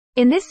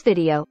In this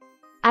video,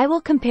 I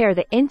will compare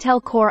the Intel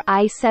Core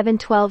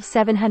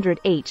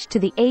i7-12700H to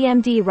the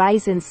AMD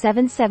Ryzen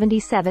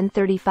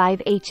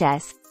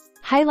 7-7735HS,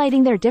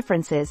 highlighting their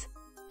differences,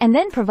 and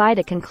then provide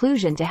a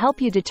conclusion to help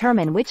you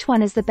determine which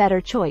one is the better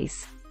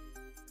choice.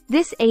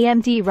 This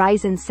AMD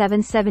Ryzen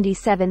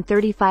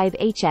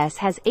 7-7735HS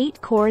has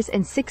 8 cores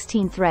and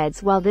 16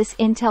 threads, while this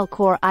Intel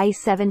Core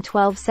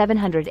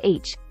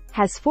i7-12700H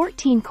has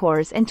 14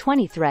 cores and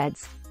 20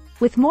 threads.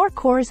 With more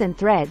cores and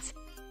threads,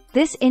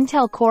 this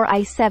Intel Core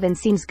i7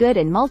 seems good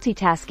in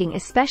multitasking,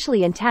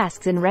 especially in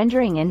tasks in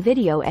rendering and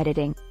video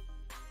editing.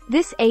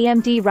 This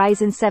AMD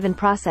Ryzen 7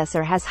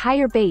 processor has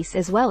higher base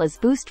as well as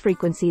boost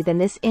frequency than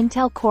this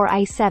Intel Core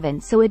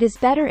i7, so it is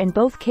better in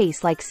both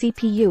cases, like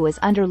CPU is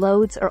under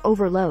loads or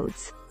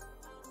overloads.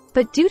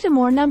 But due to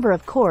more number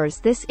of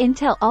cores, this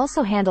Intel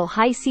also handle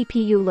high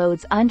CPU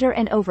loads under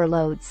and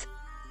overloads.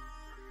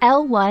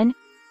 L1,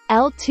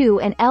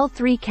 L2 and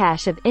L3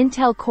 cache of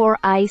Intel Core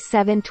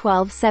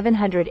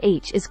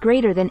i7-12700H is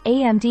greater than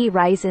AMD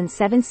Ryzen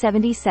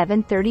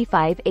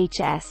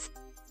 7-7735HS.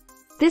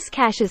 This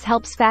cache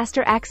helps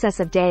faster access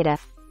of data,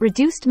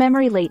 reduced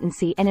memory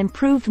latency and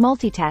improved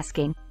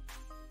multitasking.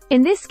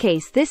 In this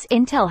case, this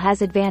Intel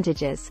has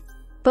advantages.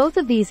 Both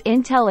of these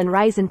Intel and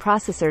Ryzen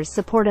processors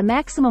support a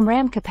maximum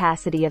RAM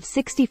capacity of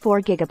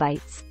 64 GB.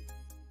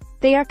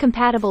 They are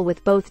compatible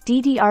with both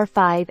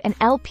DDR5 and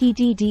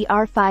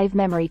LPDDR5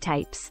 memory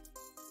types.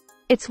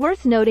 It's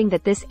worth noting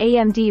that this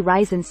AMD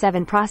Ryzen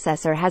 7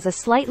 processor has a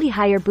slightly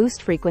higher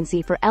boost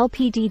frequency for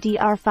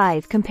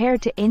LPDDR5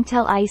 compared to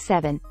Intel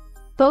i7.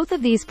 Both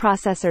of these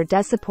processors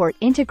does support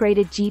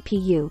integrated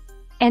GPU,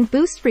 and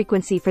boost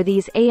frequency for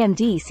these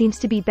AMD seems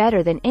to be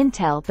better than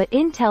Intel, but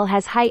Intel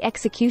has high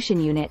execution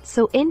unit,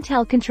 so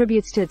Intel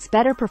contributes to its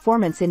better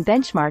performance in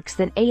benchmarks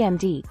than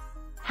AMD.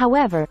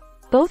 However,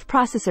 both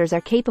processors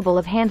are capable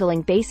of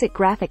handling basic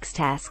graphics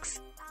tasks.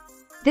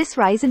 This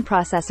Ryzen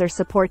processor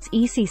supports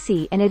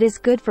ECC and it is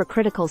good for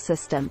critical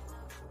system.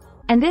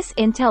 And this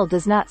Intel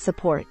does not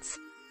supports.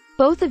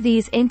 Both of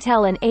these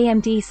Intel and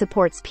AMD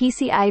supports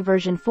PCI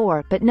version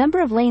 4, but number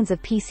of lanes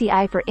of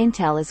PCI for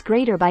Intel is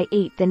greater by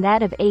 8 than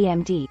that of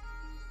AMD.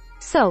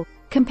 So,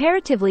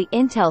 comparatively,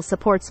 Intel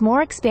supports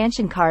more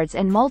expansion cards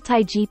and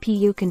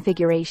multi-GPU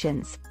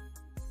configurations.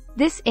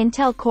 This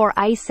Intel Core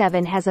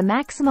i7 has a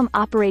maximum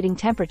operating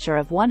temperature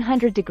of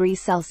 100 degrees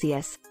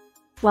Celsius,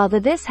 while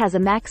this has a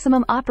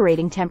maximum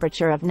operating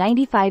temperature of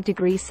 95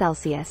 degrees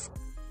Celsius.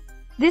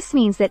 This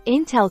means that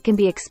Intel can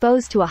be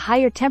exposed to a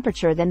higher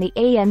temperature than the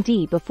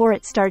AMD before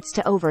it starts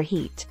to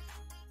overheat.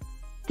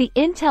 The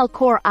Intel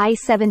Core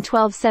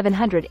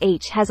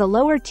i7-12700H has a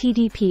lower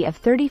TDP of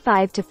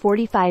 35 to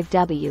 45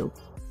 W,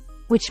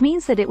 which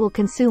means that it will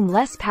consume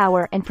less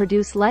power and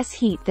produce less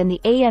heat than the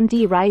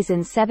AMD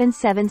Ryzen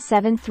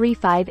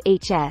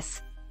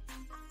 7-7735HS.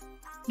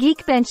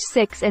 GeekBench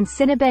 6 and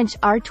Cinebench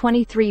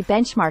R23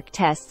 benchmark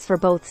tests for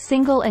both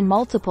single and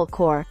multiple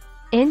core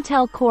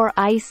Intel Core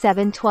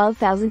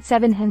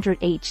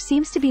i7-12700H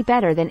seems to be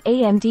better than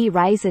AMD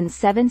Ryzen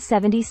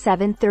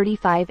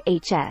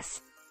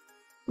 7-7735HS.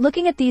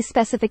 Looking at these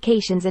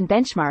specifications and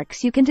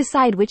benchmarks, you can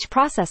decide which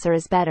processor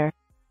is better.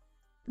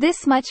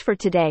 This much for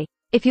today.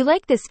 If you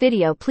like this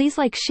video, please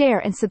like, share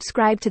and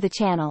subscribe to the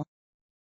channel.